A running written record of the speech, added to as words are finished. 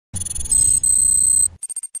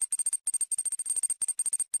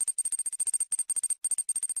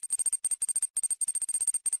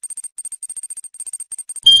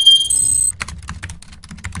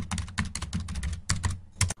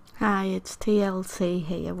Hi, it's TLC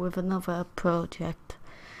here with another project,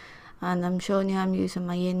 and I'm showing you I'm using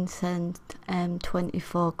my inktense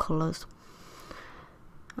 24 colours.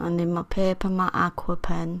 I need my paper, my aqua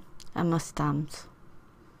pen and my stamps.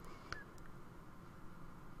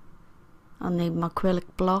 I need my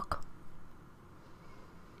acrylic block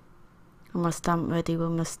and my stamp ready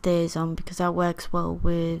with my stays on, because that works well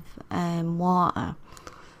with water,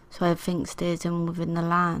 so everything stays in within the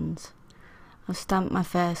lines. I've stamped my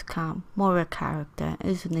first cat, more a character,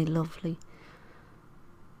 isn't he lovely?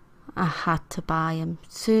 I had to buy him.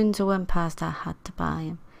 As soon as I went past, I had to buy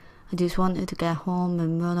him. I just wanted to get home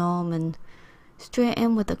and run home and straight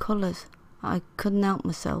in with the colours. I couldn't help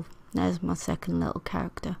myself. There's my second little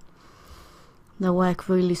character. They work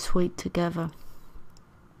really sweet together.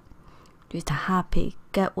 Just a happy,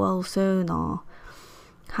 get well soon, or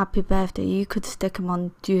happy birthday. You could stick them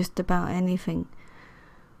on just about anything.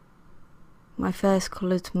 My first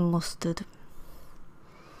colour is mustard,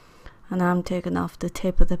 and I'm taking off the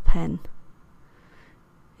tip of the pen.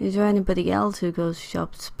 Is there anybody else who goes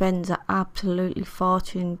shops, spends an absolutely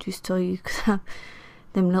fortune just so you could have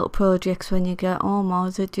them little projects when you get home, or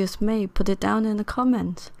is it just me? Put it down in the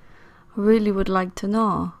comments. I really would like to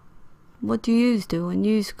know. What do you do when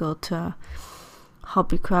you go to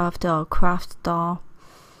Hobbycraft or craft store?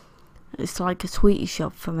 It's like a sweetie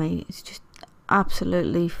shop for me. It's just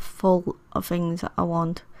absolutely full of things that I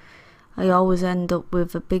want. I always end up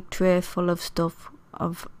with a big tray full of stuff,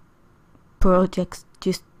 of projects,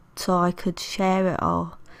 just so I could share it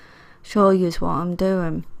or show you what I'm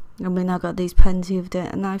doing. I mean, I got these pens the other day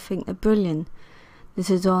and I think they're brilliant. This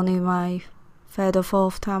is only my third or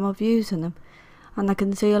fourth time of using them, and I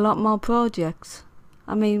can see a lot more projects.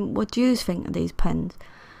 I mean, what do you think of these pens?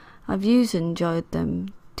 I've enjoyed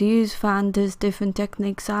them. Do you find there's different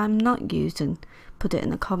techniques I'm not using? Put it in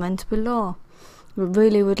the comments below. I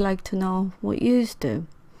really would like to know what you do.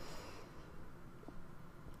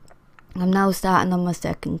 I'm now starting on my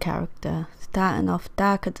second character, starting off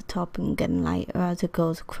dark at the top and getting lighter as it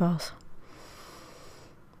goes across.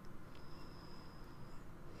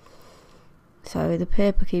 Sorry, the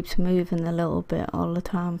paper keeps moving a little bit all the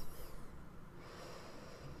time.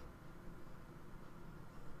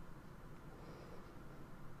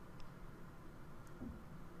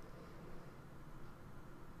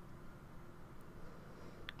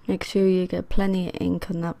 Make sure you get plenty of ink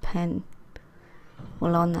on that pen,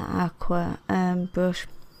 well, on the aqua brush.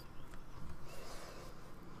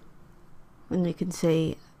 And you can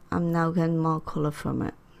see I'm now getting more colour from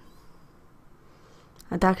it.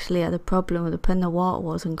 I'd actually had a problem with the pen, the water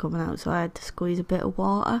wasn't coming out, so I had to squeeze a bit of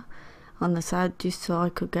water on the side just so I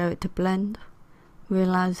could get it to blend.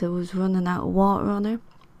 Realised it was running out of water on it.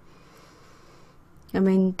 I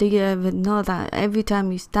mean, do you ever know that every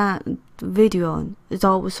time you start the video, there's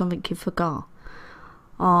always something you forgot,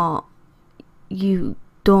 or you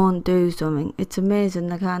don't do something? It's amazing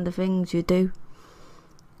the kind of things you do.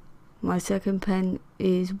 My second pen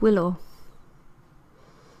is Willow,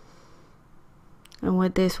 and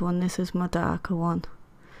with this one, this is my darker one,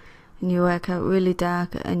 and you work out really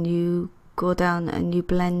dark and you go down and you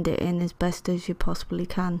blend it in as best as you possibly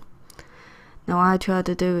can. Now I try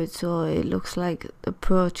to do it so it looks like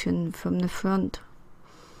approaching from the front,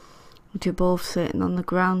 which are both sitting on the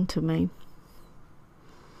ground to me.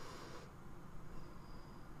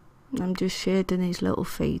 I'm just shading his little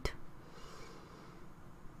feet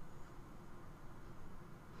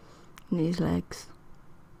and his legs.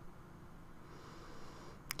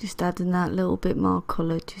 Just adding that little bit more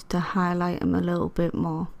colour just to highlight him a little bit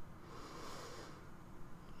more.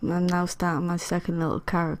 I'm now starting my second little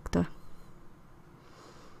character.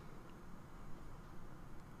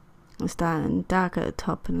 I'm starting dark at the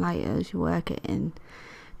top and lighter as you work it in,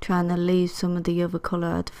 trying to leave some of the other colour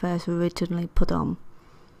I'd first originally put on.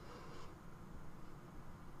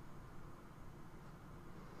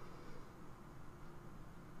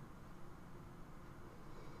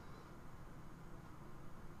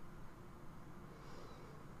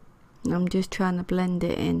 I'm just trying to blend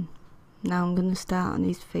it in. Now I'm going to start on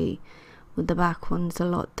his feet, with the back ones a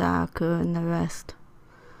lot darker than the rest.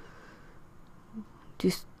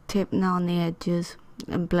 Just tipping on the edges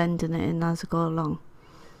and blending it in as I go along.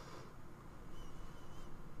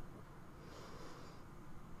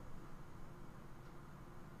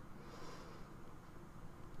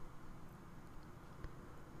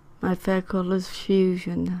 My third colour is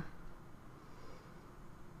Fusion.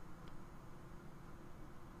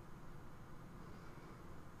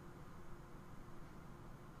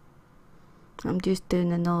 I'm just doing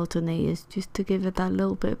the nose and ears just to give it that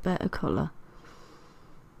little bit better colour.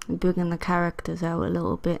 I'm bringing the characters out a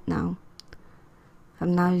little bit now.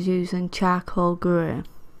 I'm now using charcoal grey,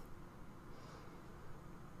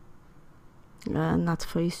 and that's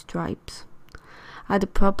for his stripes. I had a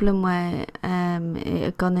problem where it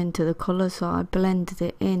had gone into the colour, so I blended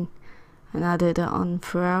it in and added it on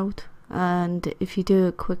throughout, and if you do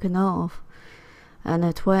it quick enough and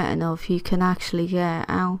it's wet enough, you can actually get it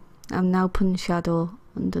out. I'm now putting shadow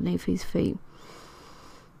underneath his feet,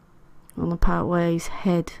 on the part where his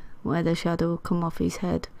head, where the shadow will come off his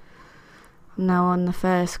head. I'm now on the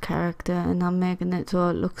first character and I'm making it so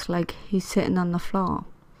it looks like he's sitting on the floor.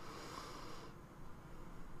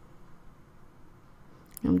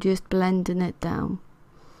 I'm just blending it down,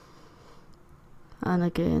 and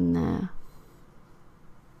again there.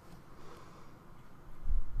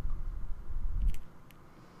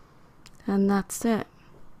 And that's it.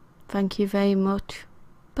 Thank you very much.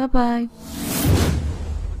 Bye bye.